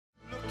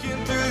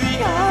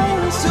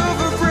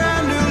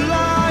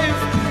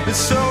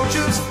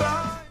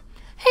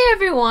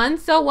everyone,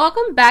 so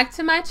welcome back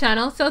to my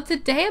channel. So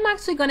today I'm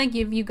actually going to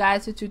give you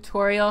guys a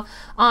tutorial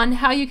on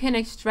how you can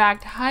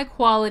extract high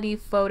quality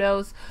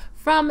photos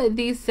from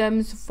The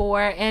Sims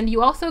 4, and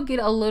you also get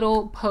a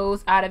little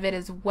pose out of it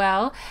as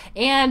well.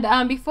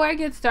 And before I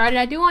get started,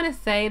 I do want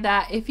to say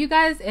that if you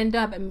guys end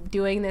up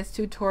doing this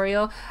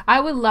tutorial, I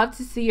would love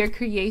to see your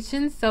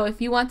creations. So if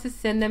you want to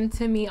send them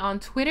to me on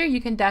Twitter, you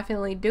can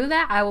definitely do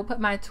that. I will put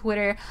my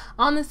Twitter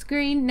on the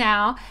screen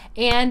now.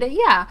 And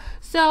yeah,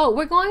 so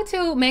we're going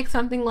to make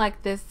something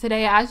like this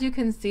today. As you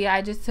can see,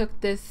 I just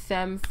took this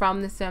sim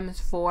from The Sims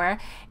 4,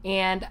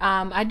 and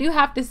I do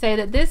have to say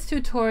that this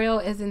tutorial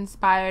is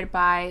inspired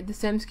by the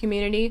Sims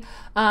community.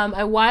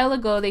 A while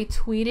ago they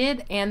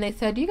tweeted and they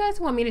said, do you guys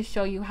want me to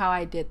show you how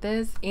I did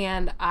this?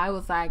 And I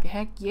was like,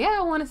 heck yeah,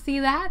 I want to see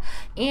that.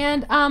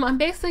 And I'm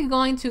basically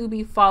going to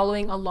be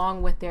following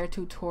along with their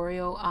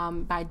tutorial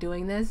by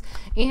doing this.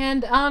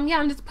 And yeah,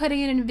 I'm just putting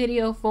it in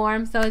video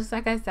form. So just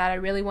like I said, I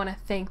really want to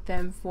thank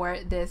them for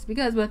this,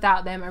 because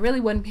without them I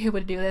really wouldn't be able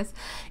to do this.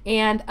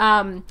 And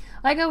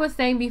like I was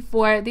saying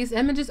before, these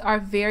images are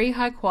very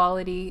high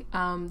quality.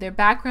 Their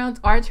backgrounds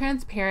are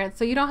transparent,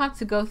 so you don't have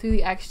to go through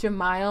the extra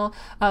mile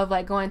of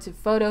like going to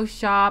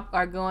Photoshop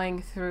or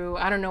going through,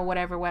 I don't know,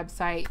 whatever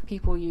website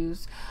people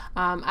use.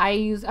 I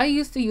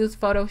used to use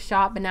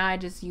Photoshop, but now I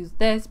just use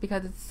this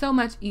because it's so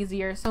much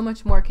easier, so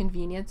much more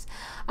convenience.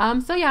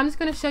 So yeah, I'm just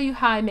going to show you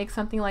how I make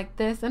something like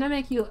this, and I'm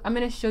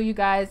going to show you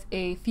guys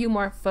a few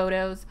more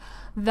photos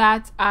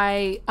that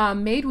I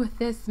made with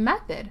this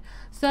method.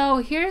 So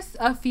here's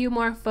a few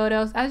more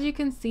photos. As you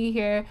can see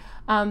here,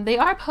 they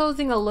are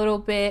posing a little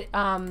bit.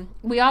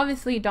 We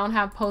obviously don't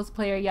have pose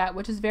player yet,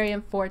 which is very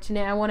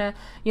unfortunate. I want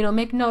to,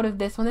 make note of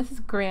this one. This is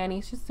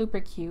Granny. She's super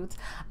cute.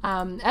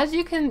 As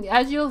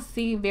you'll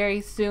see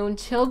very soon,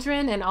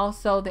 children and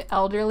also the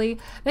elderly,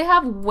 they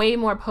have way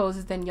more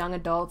poses than young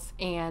adults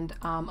and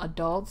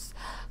adults.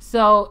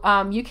 So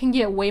you can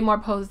get way more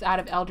poses out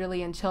of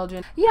elderly and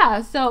children.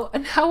 Yeah, so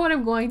now what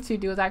I'm going to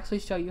do is actually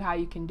show you how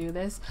you can do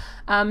this.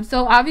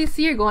 So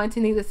obviously you're going to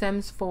need The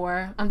Sims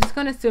 4. I'm just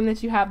going to assume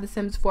that you have The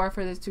Sims 4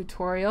 for this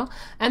tutorial.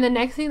 And the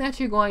next thing that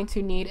you're going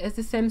to need is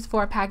the Sims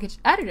 4 package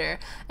editor.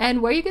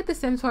 And where you get the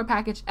Sims 4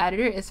 package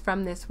editor is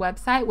from this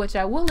website, which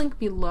I will link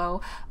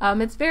below.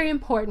 It's very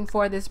important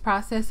for this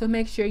process, so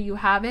make sure you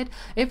have it.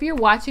 If you're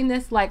watching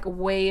this like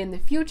way in the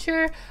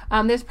future,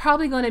 there's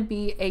probably going to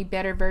be a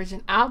better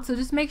version out, so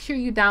just make sure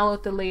you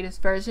download the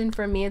latest version.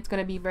 For me, it's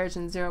going to be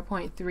version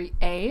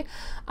 0.3a.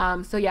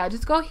 So yeah,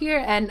 just go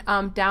here and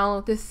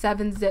download this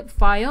 7-zip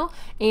file.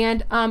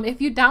 And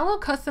if you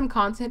download custom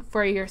content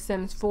for your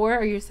Sims 4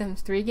 or your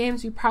Sims 3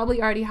 games, you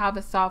probably already have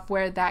a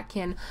software that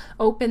can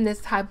open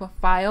this type of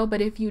file.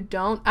 But if you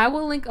don't, I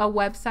will link a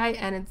website,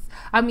 and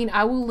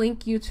I will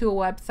link you to a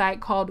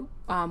website called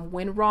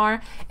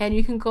WinRAR, and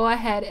you can go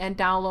ahead and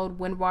download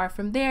WinRAR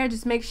from there.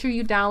 Just make sure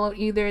you download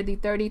either the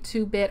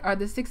 32-bit or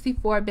the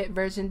 64-bit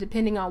version,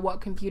 depending on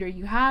what computer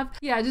you have.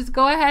 Yeah, just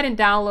go ahead and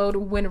download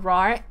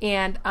WinRAR,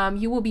 and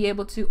you will be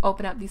able to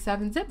open up the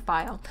 7-zip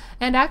file.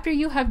 And after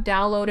you have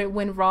downloaded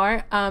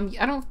WinRAR,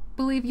 I don't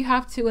believe you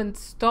have to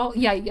install,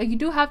 yeah, you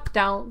do have to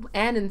download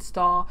and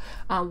install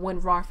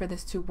WinRAR for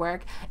this to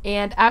work.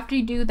 And after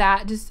you do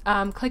that, just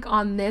click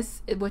on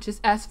this, which is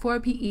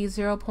s4pe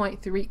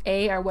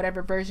 0.3a or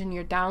whatever version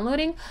you're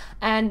downloading,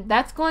 and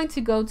that's going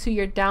to go to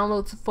your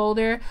downloads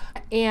folder.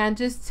 And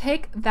just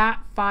take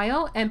that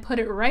file and put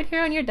it right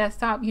here on your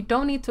desktop. You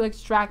don't need to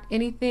extract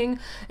anything.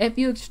 If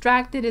you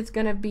extract it, it's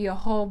gonna be a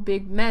whole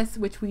big mess,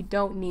 which we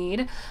don't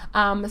need.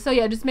 So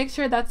yeah, just make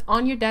sure that's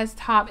on your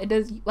desktop. It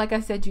does, like I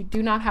said, you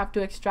do not have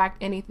to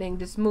extract anything.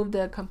 Just move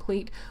the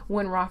complete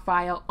WinRAR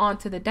file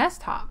onto the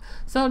desktop.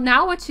 So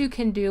now what you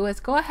can do is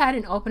go ahead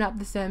and open up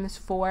The Sims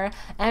 4,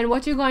 and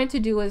what you're going to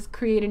do is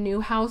create a new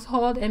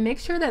household, and make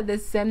sure that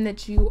this sim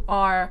that you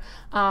are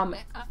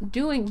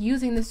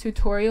using this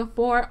tutorial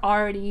for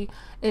already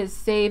is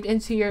saved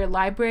into your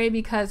library,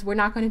 because we're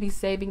not going to be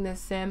saving this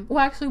sim.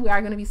 Well, actually we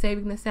are going to be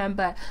saving the sim,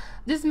 but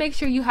just make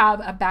sure you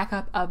have a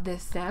backup of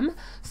this sim.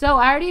 So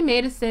I already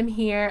made a sim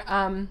here.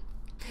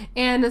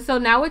 And so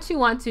now what you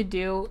want to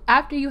do,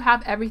 after you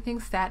have everything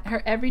set,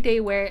 her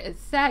everyday wear is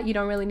set, you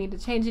don't really need to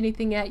change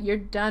anything yet, you're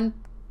done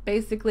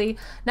basically.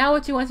 Now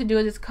what you want to do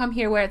is just come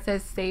here where it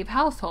says save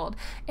household,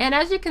 and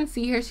as you can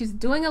see here, she's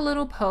doing a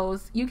little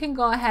pose. You can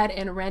go ahead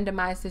and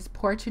randomize this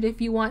portrait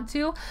if you want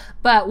to,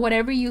 but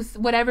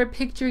whatever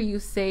picture you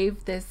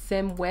save this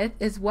sim with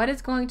is what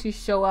is going to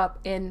show up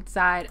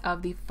inside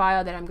of the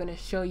file that I'm going to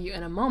show you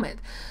in a moment.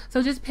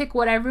 So just pick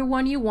whatever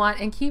one you want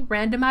and keep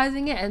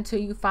randomizing it until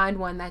you find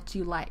one that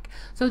you like.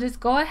 So just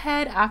go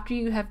ahead after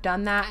you have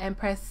done that and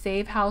press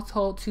save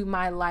household to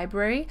my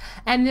library,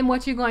 and then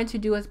what you're going to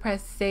do is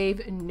press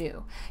save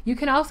new. You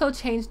can also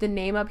change the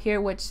name up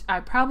here, which I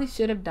probably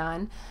should have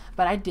done,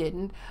 but I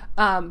didn't.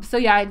 So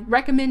yeah, I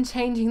recommend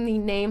changing the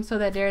name so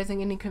that there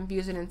isn't any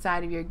confusion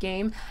inside of your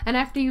game. And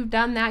after you've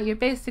done that, you're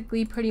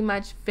basically pretty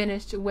much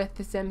finished with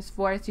The Sims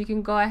 4. So you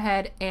can go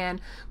ahead and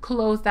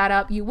close that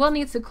up. You will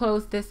need to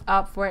close this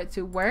up for it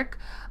to work,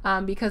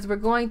 because we're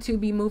going to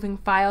be moving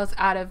files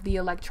out of the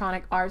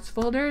electronic arts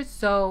folder.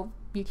 So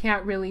you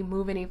can't really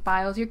move any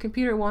files. Your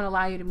computer won't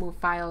allow you to move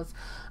files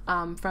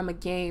from a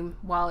game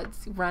while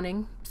it's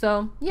running.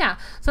 So yeah,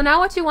 so now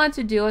what you want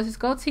to do is just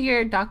go to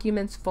your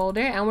documents folder,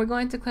 and we're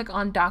going to click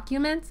on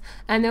documents,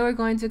 and then we're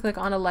going to click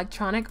on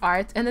electronic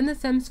arts, and then the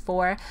Sims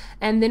 4,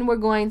 and then we're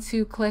going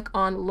to click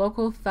on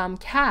local thumb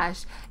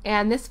cache.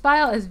 And this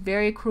file is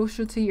very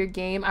crucial to your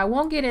game. I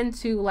won't get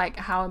into like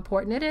how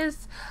important it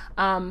is,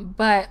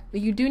 but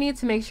you do need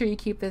to make sure you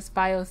keep this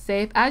file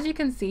safe. As you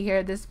can see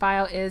here, this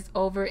file is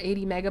over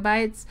 80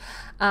 megabytes.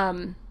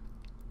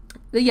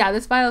 Yeah,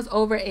 this file is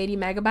over 80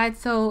 megabytes,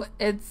 so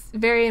it's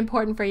very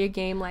important for your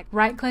game. Like,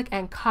 right click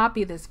and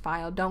copy this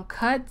file. Don't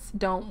cut,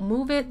 don't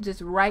move it,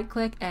 just right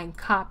click and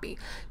copy.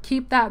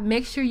 Keep that,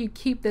 make sure you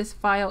keep this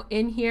file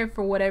in here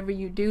for whatever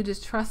you do.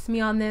 Just trust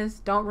me on this,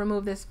 don't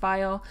remove this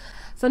file.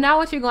 So now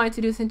what you're going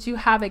to do, since you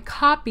have a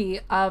copy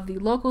of the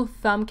local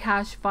thumb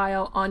cache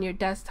file on your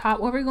desktop,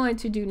 what we're going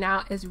to do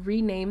now is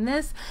rename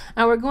this,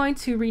 and we're going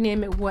to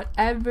rename it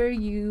whatever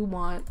you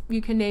want.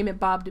 You can name it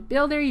Bob the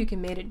Builder, you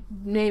can name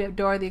it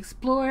Dora the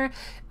Explorer.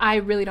 I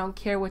really don't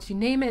care what you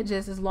name it,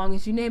 just as long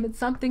as you name it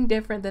something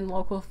different than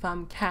local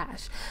thumb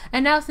cache.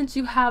 And now since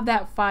you have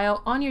that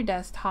file on your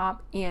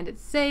desktop and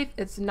it's safe,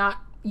 it's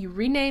not, you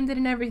renamed it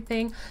and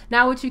everything,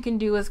 now what you can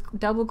do is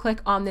double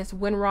click on this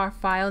WinRAR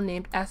file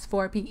named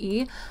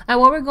s4pe, and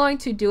what we're going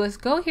to do is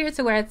go here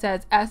to where it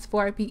says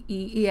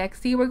s4pe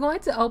exe. We're going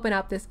to open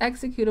up this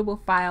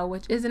executable file,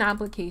 which is an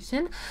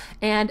application,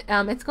 and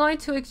it's going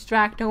to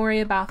extract. Don't worry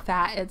about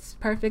that, it's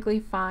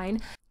perfectly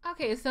fine.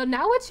 Okay, so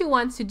now what you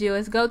want to do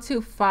is go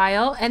to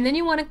File, and then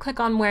you want to click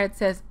on where it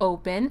says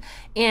Open,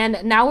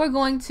 and now we're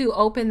going to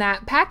open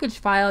that package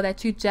file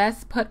that you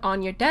just put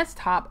on your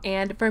desktop.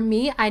 And for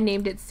me, I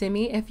named it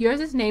Simmy. If yours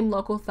is named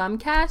Local Thumb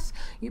Cache,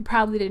 you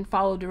probably didn't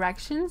follow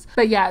directions,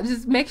 but yeah,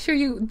 just make sure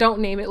you don't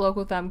name it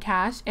Local Thumb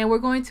Cache. And we're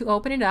going to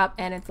open it up,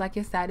 and it's like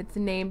I said, it's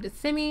named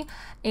Simmy,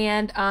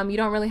 and you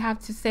don't really have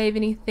to save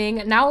anything.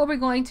 Now what we're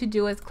going to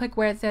do is click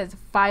where it says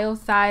File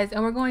Size,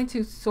 and we're going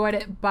to sort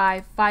it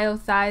by file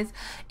size.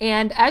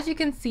 And as you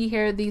can see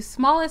here, the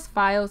smallest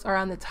files are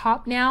on the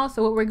top now,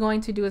 so what we're going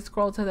to do is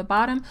scroll to the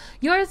bottom.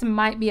 Yours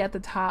might be at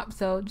the top,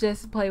 so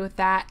just play with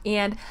that.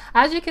 And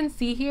as you can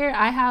see here,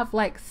 I have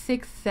like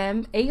 8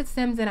 Sims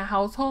in a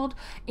household,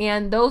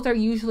 and those are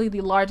usually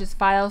the largest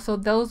files, so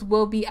those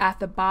will be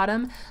at the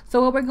bottom.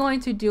 So what we're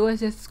going to do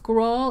is just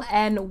scroll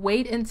and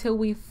wait until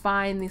we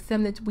find the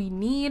Sim that we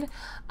need.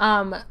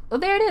 Well,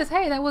 there it is.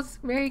 Hey, that was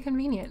very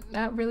convenient.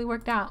 That really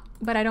worked out,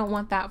 but I don't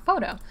want that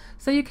photo.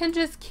 So you can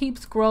just keep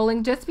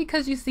scrolling. Just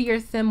because you see your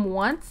Sim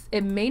once,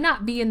 it may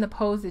not be in the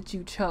pose that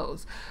you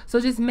chose. So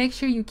just make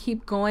sure you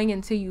keep going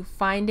until you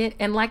find it.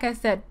 And like I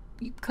said,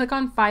 click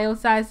on file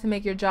size to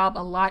make your job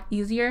a lot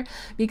easier,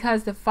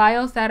 because the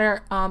files that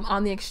are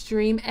on the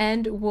extreme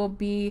end will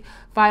be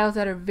files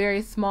that are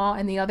very small,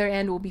 and the other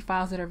end will be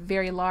files that are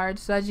very large.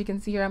 So as you can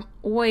see here, I'm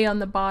way on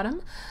the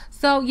bottom.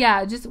 So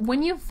yeah, just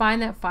when you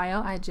find that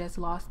file, I just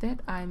lost it.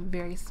 I'm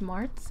very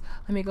smart.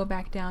 Let me go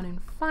back down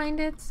and find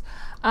it.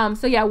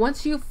 So yeah,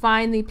 once you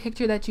find the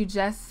picture that you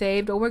just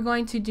saved, what we're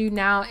going to do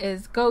now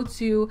is go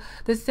to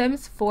the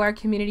Sims 4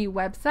 community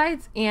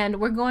websites, and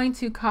we're going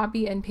to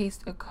copy and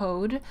paste a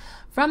code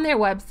from their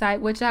website,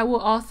 which I will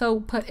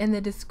also put in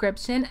the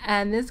description.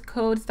 And this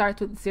code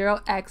starts with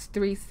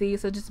 0x3c,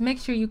 so just make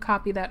sure you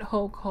copy that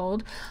whole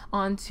code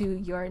onto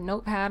your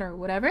notepad or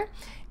whatever.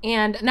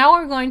 And now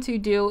what we're going to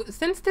do,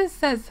 since this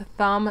says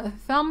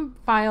thumb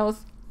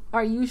files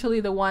are usually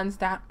the ones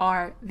that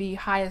are the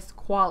highest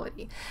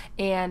quality,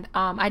 and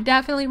I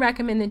definitely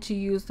recommend that you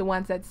use the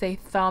ones that say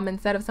thumb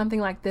instead of something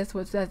like this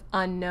which says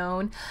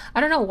unknown.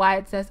 I don't know why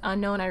it says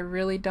unknown, I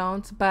really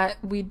don't, but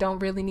we don't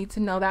really need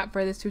to know that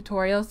for this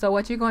tutorial. So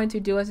what you're going to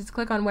do is just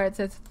click on where it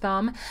says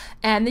thumb,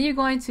 and then you're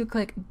going to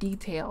click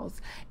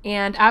details,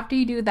 and after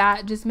you do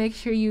that, just make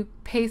sure you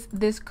paste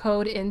this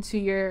code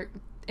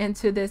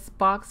into this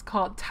box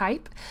called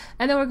type,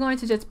 and then we're going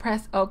to just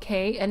press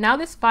OK. And now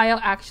this file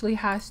actually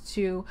has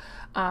to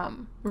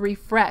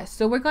refresh,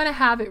 so we're going to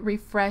have it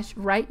refresh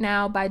right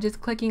now by just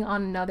clicking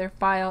on another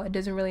file. It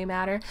doesn't really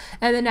matter,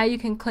 and then now you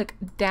can click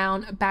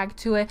down back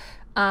to it.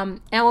 And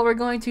what we're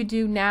going to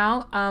do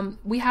now,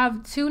 we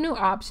have 2 new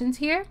options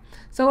here.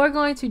 So what we're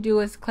going to do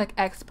is click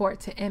export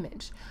to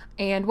image,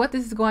 and what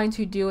this is going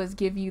to do is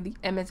give you the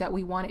image that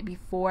we wanted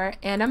before.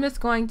 And I'm just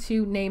going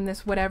to name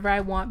this whatever I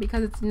want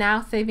because it's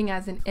now saving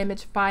as an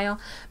image file.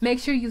 Make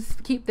sure you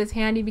keep this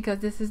handy because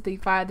this is the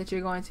file that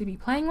you're going to be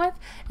playing with,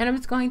 and I'm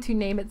just going to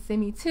name it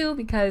Simmy2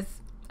 because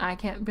I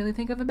can't really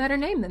think of a better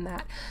name than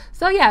that.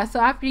 So yeah,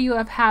 so after you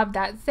have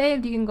that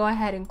saved, you can go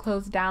ahead and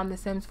close down the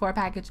Sims 4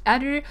 package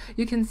editor.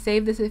 You can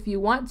save this if you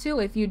want to.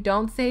 If you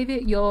don't save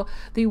it,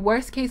 the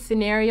worst case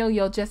scenario,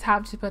 you'll just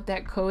have to put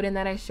that code in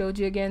that I showed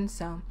you again.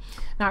 So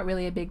not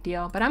really a big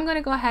deal, but I'm going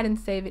to go ahead and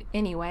save it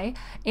anyway.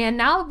 And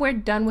now we're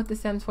done with the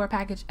Sims 4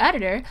 package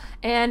editor,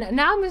 and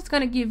now I'm just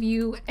going to give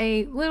you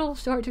a little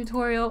short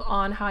tutorial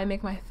on how I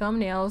make my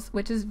thumbnails,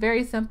 which is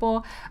very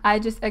simple. I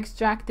just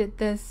extracted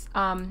this,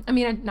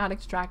 not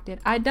extracted, extracted.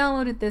 I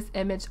downloaded this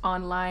image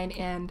online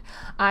and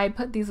I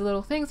put these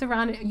little things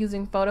around it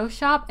using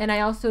Photoshop, and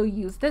I also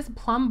used this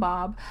plumb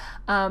bob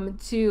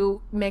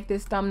to make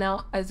this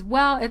thumbnail as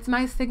well. It's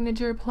my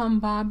signature plumb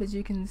bob, as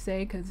you can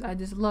say, because I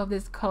just love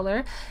this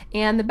color.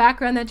 And the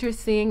background that you're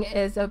seeing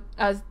is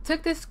I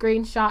took this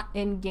screenshot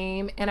in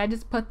game, and I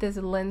just put this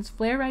lens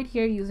flare right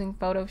here using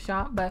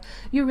Photoshop, but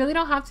you really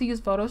don't have to use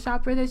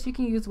Photoshop for this. You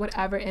can use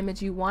whatever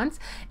image you want.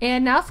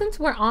 And now, since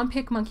we're on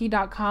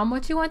PicMonkey.com,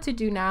 what you want to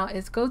do now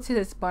is go to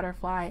this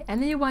butterfly,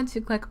 and then you want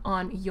to click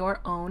on your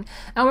own,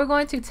 and we're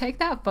going to take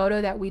that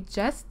photo that we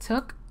just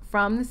took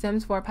from the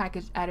Sims 4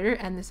 package editor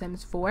and the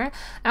Sims 4,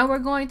 and we're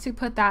going to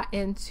put that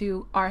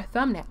into our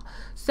thumbnail.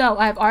 So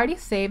I've already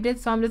saved it,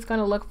 so I'm just going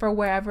to look for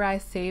wherever I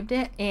saved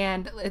it,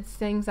 and it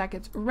seems like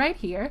it's right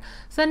here.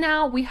 So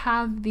now we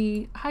have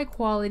the high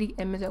quality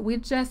image that we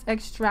just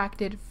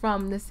extracted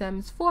from the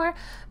Sims 4.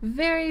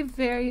 Very,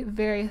 very,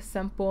 very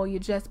simple. You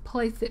just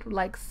place it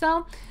like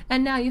so,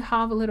 and now you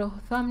have a little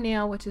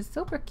thumbnail, which is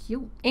super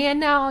cute. And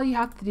now all you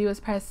have to do is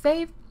press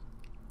save,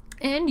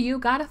 and you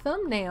got a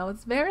thumbnail.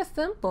 It's very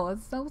simple.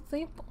 It's so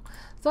simple.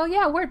 So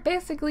yeah, we're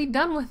basically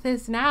done with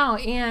this now,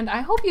 and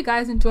I hope you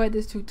guys enjoyed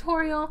this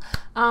tutorial.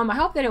 I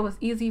hope that it was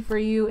easy for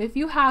you. If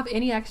you have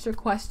any extra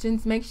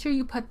questions, make sure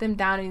you put them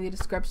down in the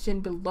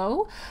description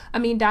below.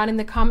 Down in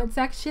the comment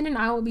section, and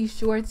I will be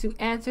sure to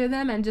answer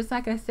them. And just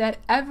like I said,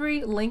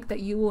 every link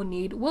that you will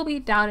need will be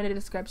down in the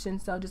description,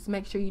 so just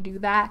make sure you do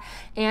that.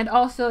 And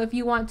also, if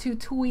you want to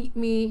tweet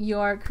me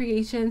your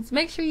creations,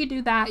 make sure you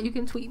do that. You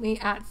can tweet me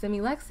at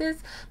SimmyLexis,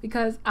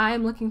 because I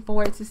am looking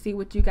forward to see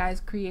what you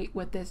guys create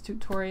with this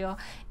tutorial.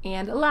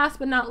 And last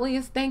but not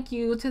least, thank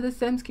you to the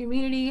Sims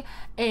community,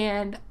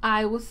 and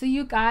I will see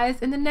you guys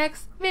in the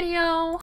next video.